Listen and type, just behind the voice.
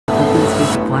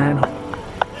goes to plan.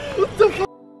 What the f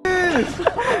is?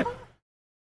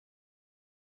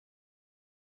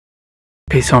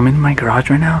 Okay, so I'm in my garage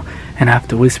right now, and I have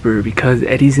to whisper because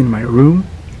Eddie's in my room,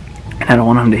 and I don't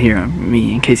want him to hear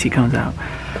me in case he comes out.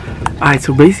 Alright,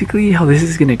 so basically how this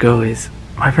is gonna go is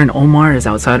my friend Omar is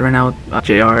outside right now with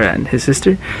JR and his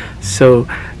sister, so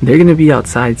they're gonna be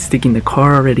outside sticking the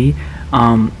car already.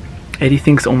 Eddie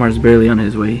thinks Omar's barely on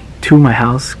his way to my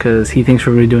house because he thinks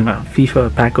we're really doing a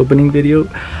FIFA pack opening video.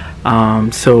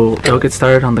 So they'll get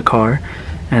started on the car,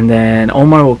 and then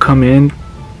Omar will come in,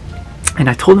 and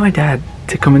I told my dad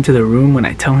to come into the room when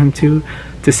I tell him to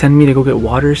send me to go get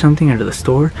water or something out of the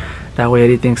store. That way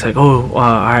Eddie thinks like, oh,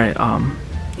 alright,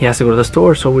 he has to go to the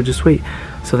store, so we'll just wait.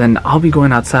 So then I'll be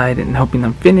going outside and helping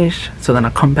them finish, so then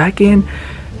I'll come back in.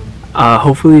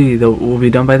 Hopefully we'll be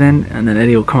done by then, and then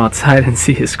Eddie will come outside and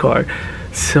see his car.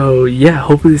 So yeah,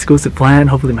 hopefully this goes to plan.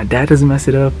 Hopefully my dad doesn't mess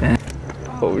it up. And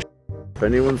oh, if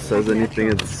anyone says anything,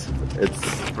 it's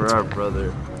for our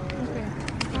brother.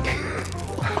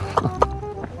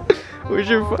 where's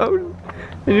your phone?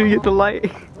 I need to get the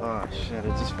light. Oh shit, I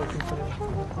just fucking put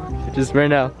it. Just right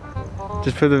now.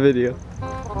 Just for the video.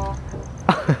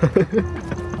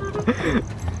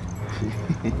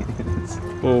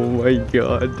 Oh my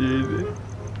god, dude.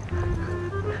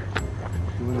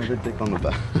 Do another dick on the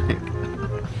back.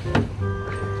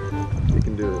 You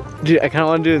can do it. Dude, I kinda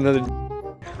wanna do another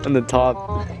on the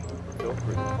top. Go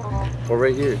for it. Or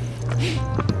right here.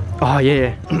 Oh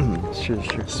yeah. Sure.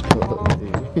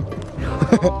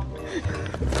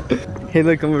 Hey,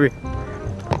 look, come over here.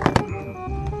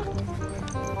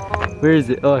 Where is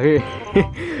it? Oh, here.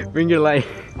 Bring your light.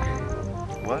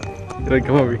 What? Look,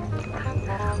 come over here.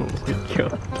 Oh my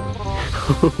god.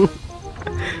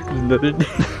 Another.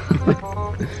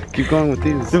 Keep going with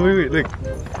these. So wait, look.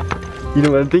 You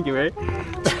know what I'm thinking, right?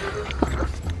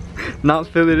 Not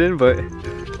fill it in, but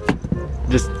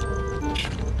just.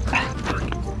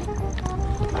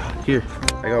 Here,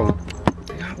 I got one.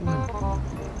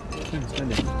 Can't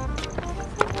spend it.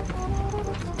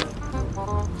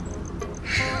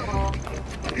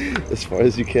 As far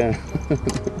as you can.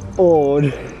 Oh.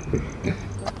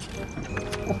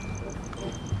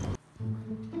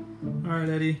 Alright,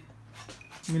 Eddie.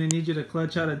 I'm gonna need you to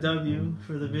clutch out a W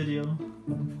for the video.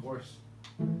 Of course.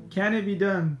 Can it be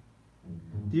done?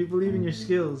 Do you believe in your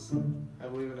skills? I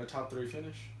believe in a top 3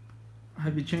 finish.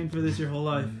 Have you trained for this your whole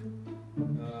life?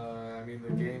 I mean,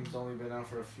 the game's only been out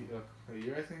for a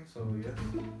year, I think, so yes.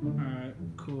 Alright,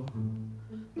 cool.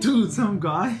 Dude, some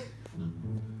guy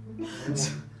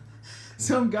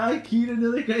keyed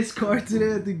another guy's car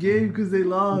today at the game because they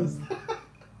lost.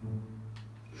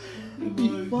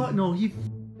 He fucked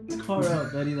his car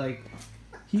up, Eddie, like,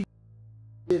 he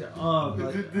it up.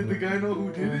 Like, Did the guy know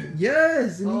who did it?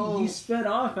 yes, and he sped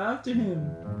off after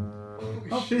him.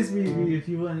 How pissed would you be if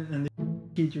you went and they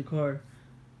keyed your car?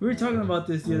 We were talking about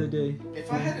this the other day.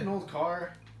 If I had an old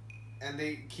car and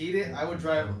they keyed it, I would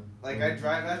drive, like, I'd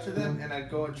drive after them and I'd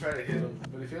go and try to hit them.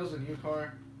 But if it was a new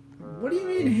car... What do you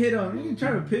mean hit him? You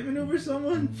trying to pit maneuver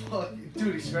someone? Fuck,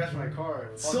 dude, he scratched my car.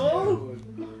 Fuck So?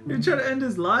 yeah, You're trying to end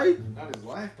his life? not his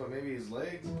life, but maybe his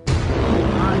legs.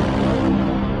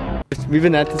 We've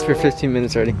been at this for 15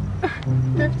 minutes already.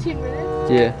 15 minutes?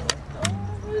 Yeah.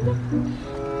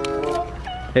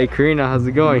 Hey Karina, how's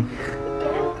it going?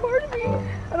 Don't record me.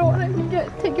 I don't want to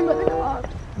get taken by the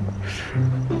cops.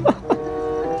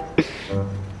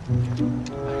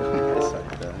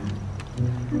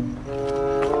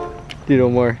 Dude,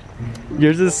 Omar,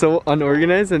 yours is so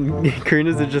unorganized and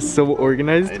Karina's are just so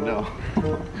organized. I know.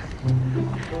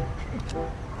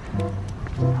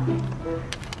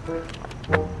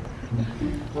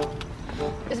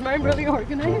 Is mine really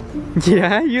organized?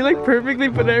 Yeah, you like perfectly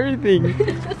put everything.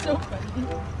 That's so funny.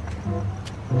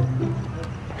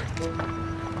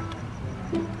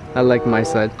 I like my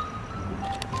side.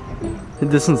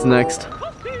 This one's next.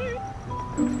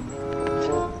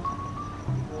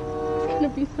 It's gonna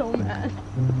be so mad.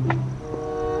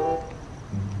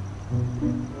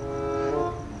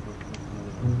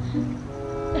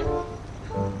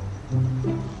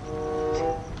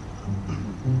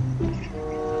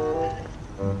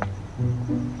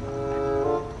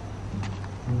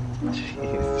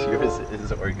 Jeez, yours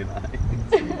is organized.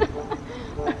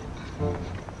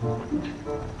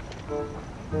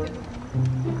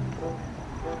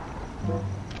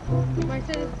 My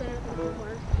side is better than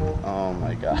yours. Oh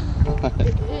my god.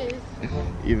 It is.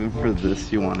 Even for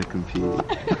this, you want to compete.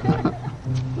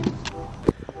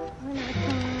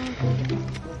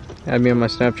 Add me on my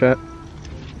Snapchat.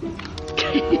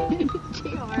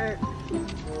 G-Heart.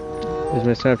 Here's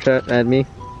my Snapchat. Add me.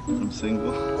 I'm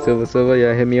single. Silva,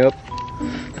 yeah, hit me up.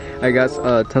 I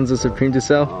got tons of Supreme to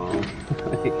sell. Oh,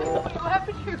 What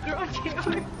happened to your girl,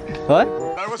 Taylor? What?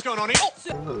 What's going on here?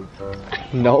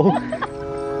 No.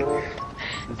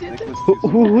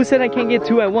 Who said I can't get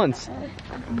two at once?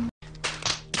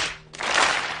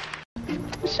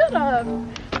 Shut up.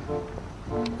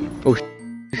 Oh,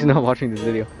 she's not watching this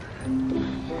video.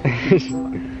 she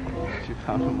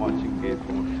found him watching gay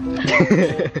porn.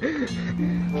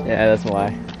 Yeah, that's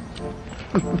why.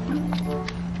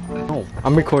 Oh,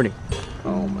 I'm recording.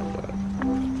 Oh my god.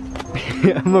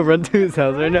 I'm gonna run to his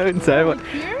house right now inside.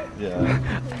 Yeah.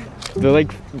 They're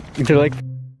like.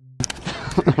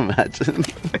 Imagine.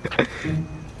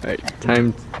 Alright,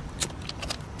 time.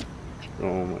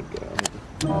 Oh my god.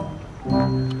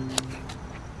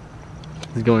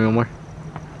 He's going on more.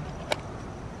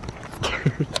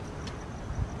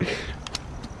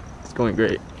 It's going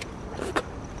great.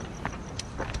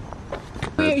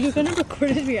 Wait, you're gonna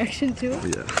record his reaction too?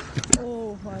 Yeah.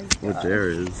 Oh my god. What Jer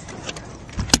is.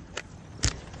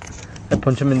 I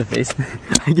punch him in the face.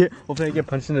 Hopefully I get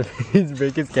punched in the face,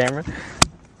 break his camera.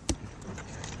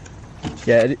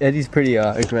 Yeah, Eddie's pretty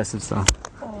aggressive, so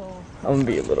Oh. I'm gonna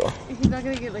be a little. He's not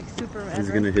gonna get like super mad. He's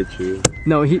right? gonna hit you.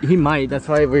 No, he might. That's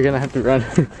why we're gonna have to run.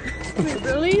 Wait,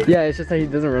 really? Yeah, it's just that he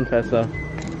doesn't run fast though.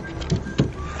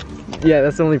 Yeah,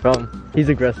 that's the only problem. He's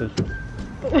aggressive.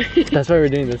 That's why we're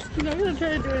doing this. He's not gonna try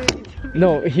to do anything to me.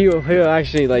 No, he'll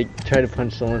actually like try to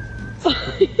punch someone.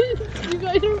 You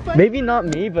guys are fighting. Maybe not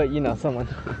me, but you know, someone.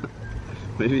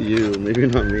 Maybe you, maybe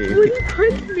not me. Would you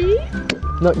punch me?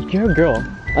 No, you're a girl.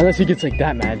 Unless he gets like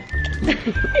that mad.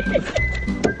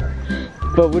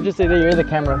 But we'll just say that you're in the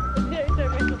camera.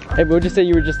 Hey, we'll just say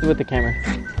you were just with the camera.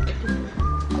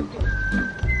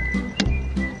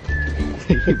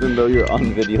 Even though you're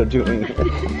on video doing it. No,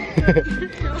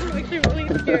 I'm actually really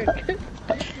scared.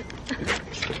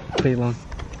 Play along.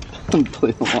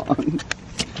 Play along.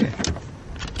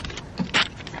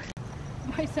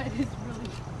 My side is really.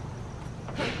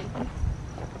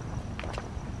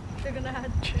 They're gonna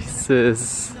have to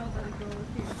Jesus. know that a girl is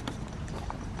here.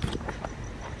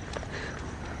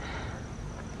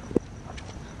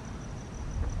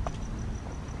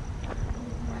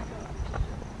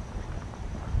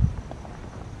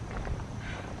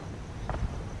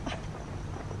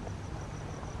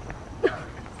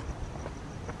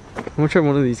 I'm gonna try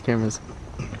one of these cameras.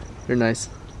 They're nice.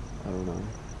 I don't know.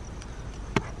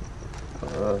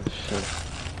 Oh shit.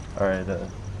 Alright,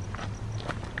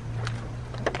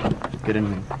 get in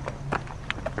here.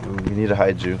 We need to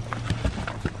hide you.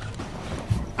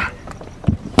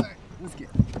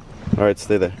 Alright,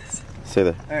 stay there. Stay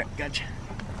there. Alright, gotcha.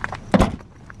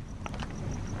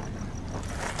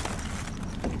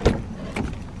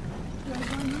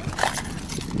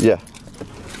 Yeah.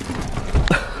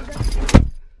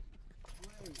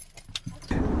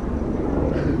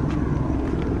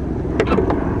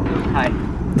 Hi.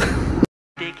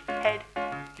 Dickhead,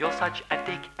 you're such a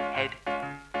dickhead,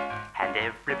 and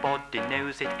everybody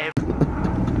knows it.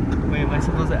 Wait, am I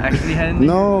supposed to actually head in there?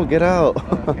 No, get out.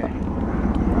 Okay.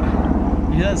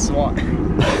 You got SWAT. You're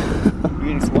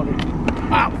getting swatted.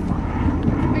 Ow!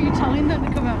 Are you telling them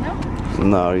to come out now?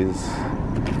 No, he's.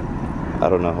 I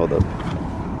don't know. Hold up.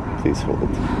 Please hold it.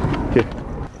 Here.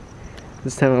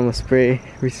 This time I'm gonna spray.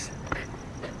 I'm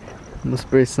gonna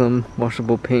spray some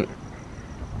washable paint.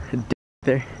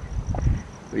 There.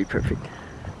 It'll be perfect.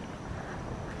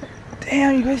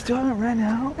 Damn, you guys still haven't ran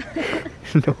out?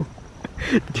 No.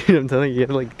 Dude, I'm telling you, you have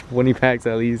like 20 packs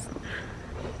at least.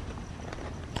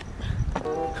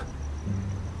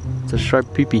 It's a sharp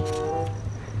peepee.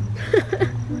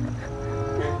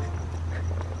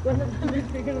 One of them is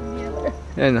bigger than the other.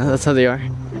 Yeah, no, that's how they are.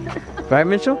 Right,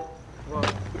 Mitchell?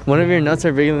 One of your nuts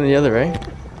are bigger than the other, right?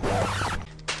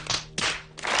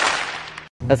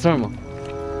 That's normal.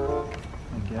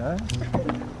 Yeah?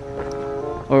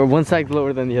 Or one side's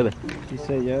lower than the other. You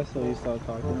say yes, so you start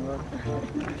talking about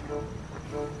it?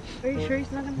 Are you sure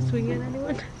he's not gonna swing at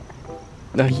anyone?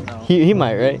 No, he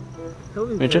might, right? He'll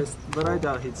be Mitchell? pissed, but I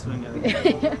doubt he'd swing at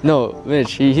it. No,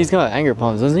 Mitch, he's got anger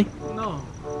problems, doesn't he? No.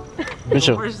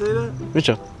 Mitchell, Why say that?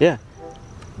 Mitchell, yeah.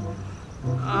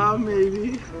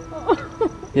 Maybe.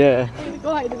 Yeah. I'm gonna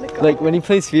go hide in the car. Like when he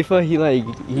plays FIFA,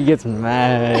 he gets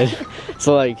mad.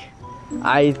 So like,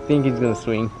 I think he's gonna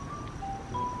swing.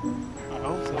 I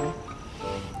hope so.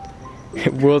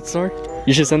 World Star?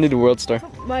 You should send it to World Star.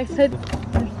 My said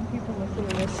there's some people listening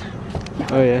to this.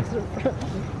 Oh yeah.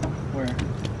 Where?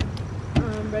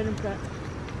 Right in front.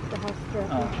 The house door.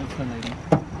 Oh, that's the lady.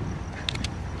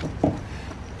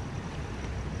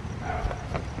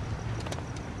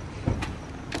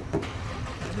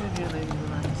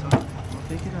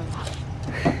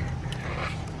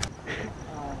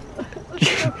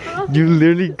 You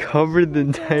literally covered the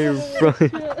entire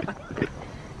front.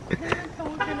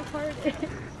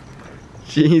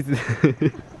 Jesus.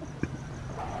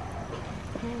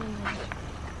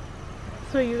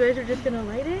 So you guys are just gonna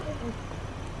light it? Like,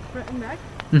 front and back?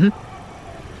 Mhm.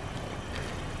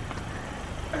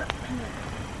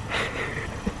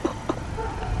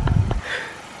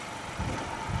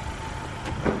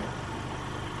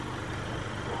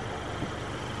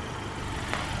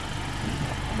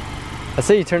 I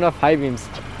say you turn off high beams.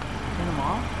 Turn them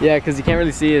off? Yeah, because you can't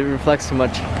really see it, it reflects too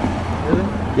much. Really?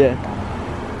 Yeah.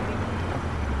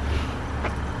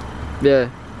 Yeah,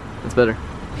 that's better.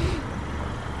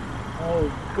 Oh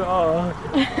god.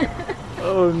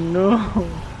 Oh no.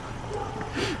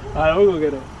 Alright, we'll go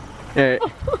get him. Alright.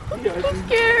 I'm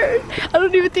scared. I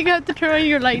don't even think I have to turn on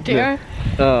your light, JR.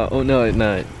 Oh no,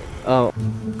 no. Oh.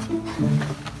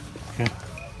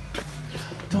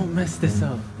 Don't mess this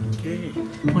up. Okay.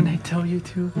 When I tell you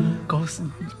to, go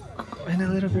en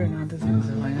el aeropuerto antes de que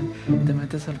se vayan, te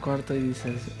metes al cuarto y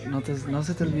dices, no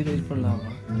se te olvide ir por el agua.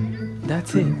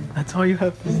 That's it. That's all you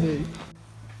have to say.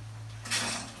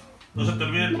 No se te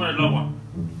olvide ir por el agua.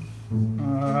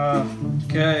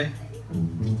 Okay.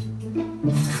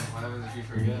 What happens if you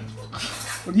forget?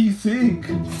 What do you think? I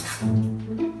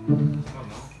don't know.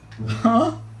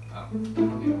 Huh? I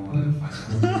don't even want to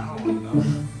find out. I don't want to know.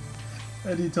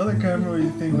 Eddie, tell the camera what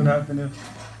you think would happen if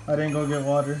I didn't go get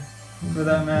water for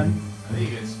that man. I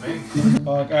think you get spanked.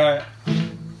 Fuck, alright.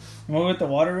 I'm gonna get the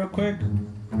water real quick.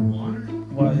 Water?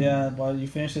 While you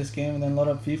finish this game and then load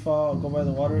up FIFA, I'll go buy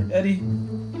the water. Eddie,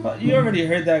 you already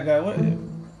heard that guy. What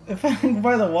if I don't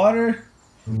buy the water?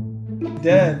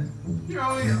 Dead. You're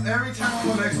only, every time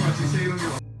I'm on Xbox, you say you don't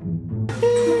get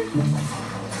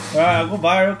Alright, I'll go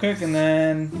buy it real quick and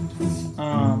then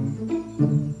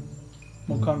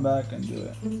we'll come back and do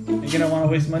it. You gonna want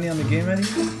to waste money on the game, Eddie?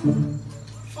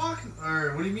 fuck.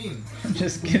 Or what do you mean? I'm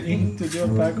just kidding. To do a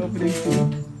pack opening.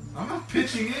 I'm not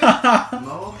pitching in.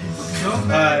 No.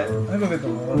 Alright, I'll go get the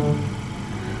water.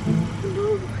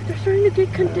 No, they're starting to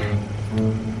get contact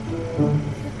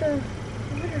with the water.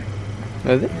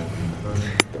 Are they?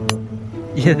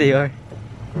 Yeah, they are.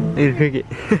 Look at the cricket.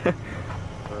 Look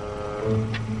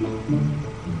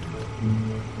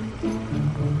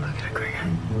at a cricket.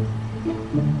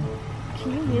 Can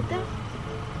you mute that?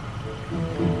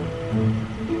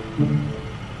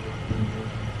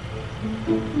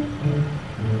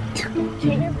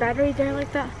 Change your battery there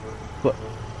like that? What?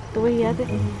 The way you have it?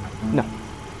 No.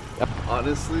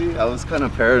 Honestly, I was kind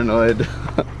of paranoid.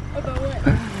 About what?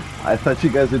 I thought you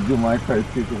guys would do my card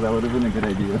too, because that would have been a good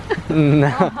idea.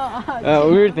 Nah.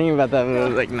 We were thinking about that, but I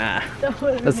was like, nah.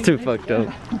 That's too fucked up.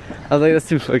 I was like, that's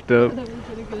too fucked up.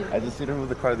 I just need to move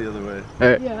the car the other way.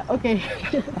 Alright. Yeah, okay.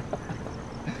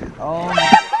 Oh.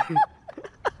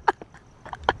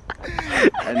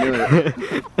 I knew it.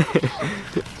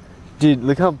 Dude,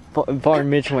 look how far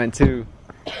Mitch went too.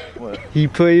 What? He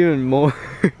put even more.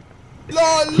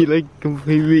 He like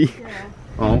completely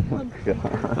Oh my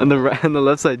god. on the right, on the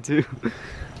left side too.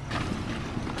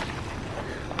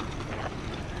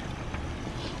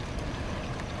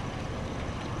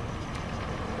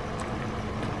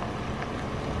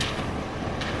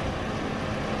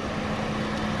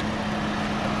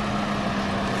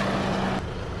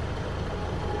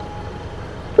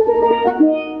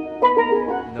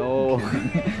 No.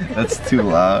 That's too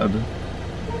loud.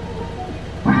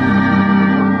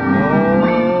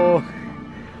 No.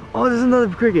 Oh, there's another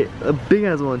cricket. A big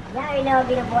ass one. Now you know,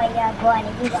 be the boy,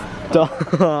 and you don't.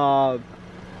 Stop.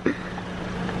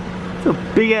 It's a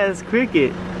big ass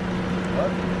cricket.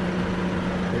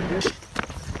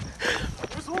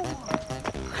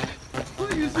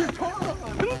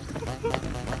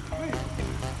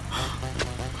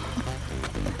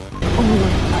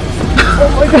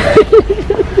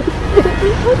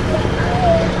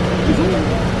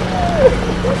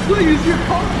 Use your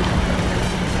car.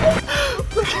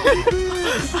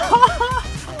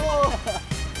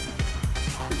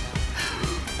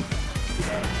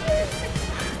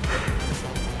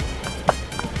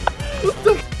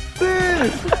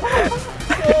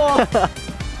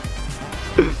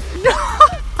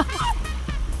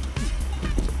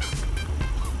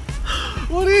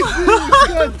 What is this?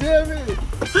 God damn it!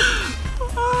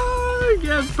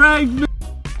 Get pranked.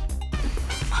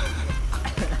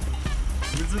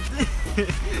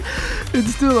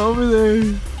 It's still over there.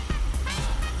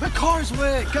 The car's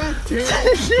wet. God damn it!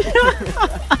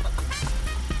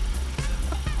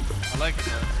 I like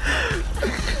it.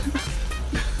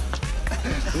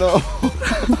 No.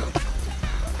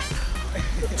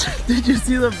 Did you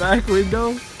see the back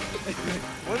window?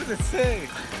 What does it say?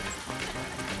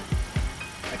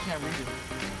 I can't read it.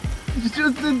 It's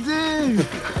just a dig.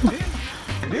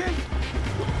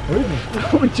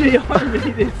 Oh, JR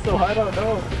made it, so I don't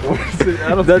know.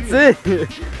 That's it.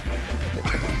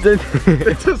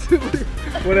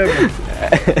 Whatever.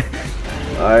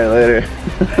 Alright, later.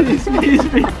 Excuse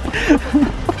me.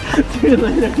 See you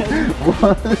later.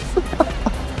 What?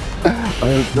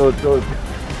 I'm so drunk.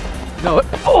 No.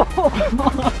 Oh.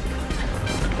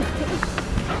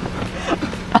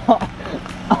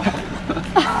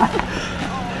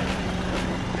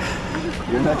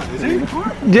 You're not kidding.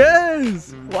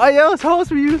 Yes. Why else? How else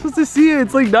were you supposed to see it?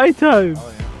 It's like nighttime.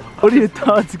 What are your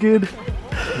thoughts, kid?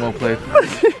 Well played.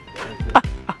 This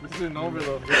isn't over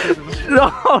though.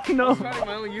 No. I'm starting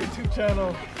my own YouTube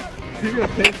channel. You're gonna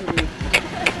pay for this.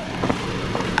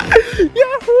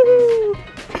 Yahoo!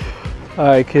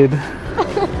 Alright, kid.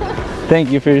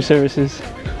 Thank you for your services.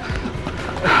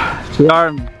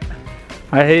 JR,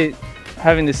 I hate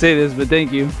having to say this, but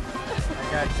thank you.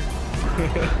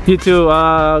 You too,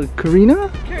 Karina?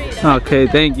 Karina. Okay,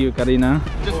 thank you, Karina.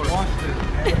 Just watch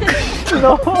this.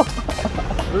 No.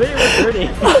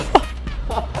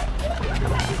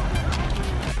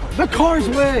 The car's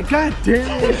wet. God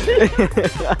damn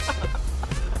it.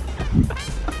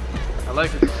 I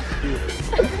like it.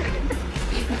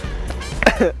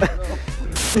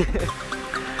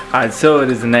 Alright, so it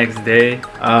is the next day.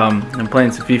 I'm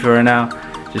playing some FIFA right now,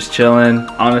 just chilling.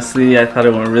 Honestly, I thought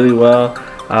it went really well.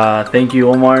 Thank you,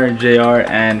 Omar, JR,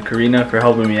 and Karina for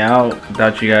helping me out.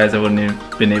 Without you guys, I wouldn't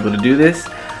have been able to do this.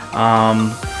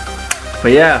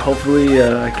 But yeah, hopefully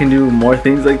I can do more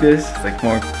things like this, like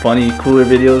more funny, cooler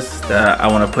videos that I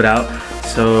want to put out.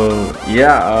 So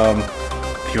yeah,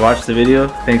 if you watched the video,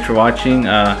 thanks for watching.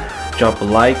 Drop a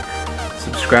like,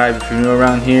 subscribe if you're new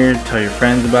around here, tell your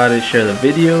friends about it, share the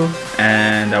video,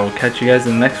 and I will catch you guys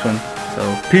in the next one.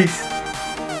 So peace.